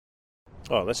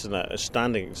Oh, this is an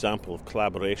outstanding example of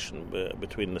collaboration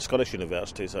between the Scottish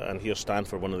universities and here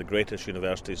Stanford, one of the greatest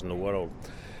universities in the world.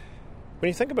 When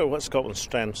you think about what Scotland's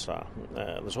strengths are,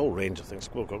 there's a whole range of things.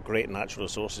 We've got great natural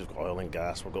resources, we've got oil and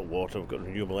gas, we've got water, we've got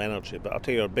renewable energy, but I'll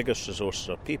tell you our biggest resources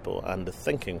are people and the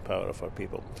thinking power of our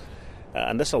people.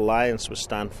 And this alliance with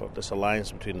Stanford, this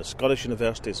alliance between the Scottish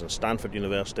universities and Stanford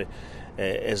University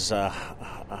is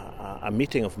a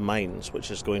meeting of minds which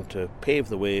is going to pave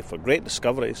the way for great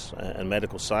discoveries in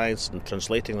medical science and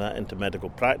translating that into medical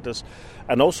practice,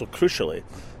 and also, crucially,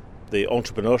 the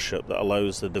entrepreneurship that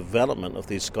allows the development of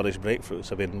these Scottish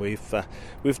breakthroughs. I mean,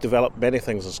 we've developed many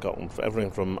things in Scotland,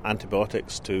 everything from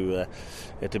antibiotics to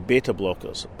beta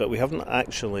blockers, but we haven't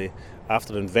actually,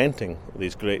 after inventing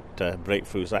these great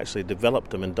breakthroughs, actually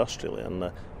developed them industrially. And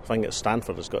the thing that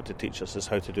Stanford has got to teach us is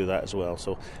how to do that as well.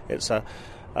 So it's a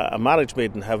marriage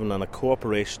made in heaven and a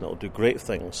cooperation that will do great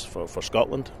things for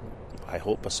Scotland. I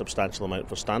hope a substantial amount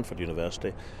for Stanford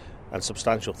University, and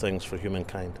substantial things for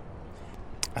humankind.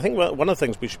 I think one of the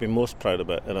things we should be most proud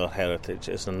about in our heritage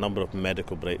is the number of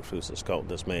medical breakthroughs that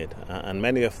Scotland has made. And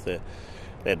many of the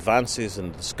advances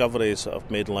and discoveries that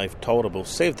have made life tolerable,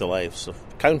 saved the lives of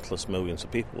countless millions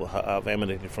of people, have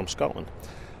emanated from Scotland.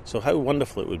 So how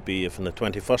wonderful it would be if in the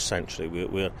 21st century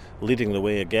we're leading the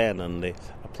way again in the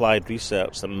applied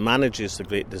research that manages the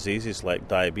great diseases like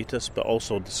diabetes, but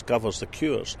also discovers the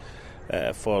cures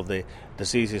for the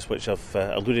diseases which have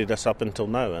eluded us up until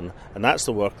now. And that's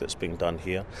the work that's being done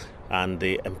here, and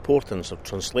the importance of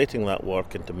translating that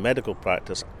work into medical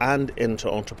practice and into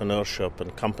entrepreneurship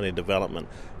and company development,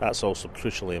 that's also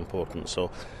crucially important.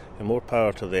 So more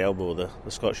power to the elbow, the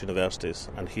Scottish universities,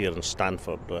 and here in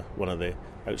Stanford, one of the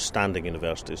outstanding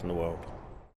universities in the world.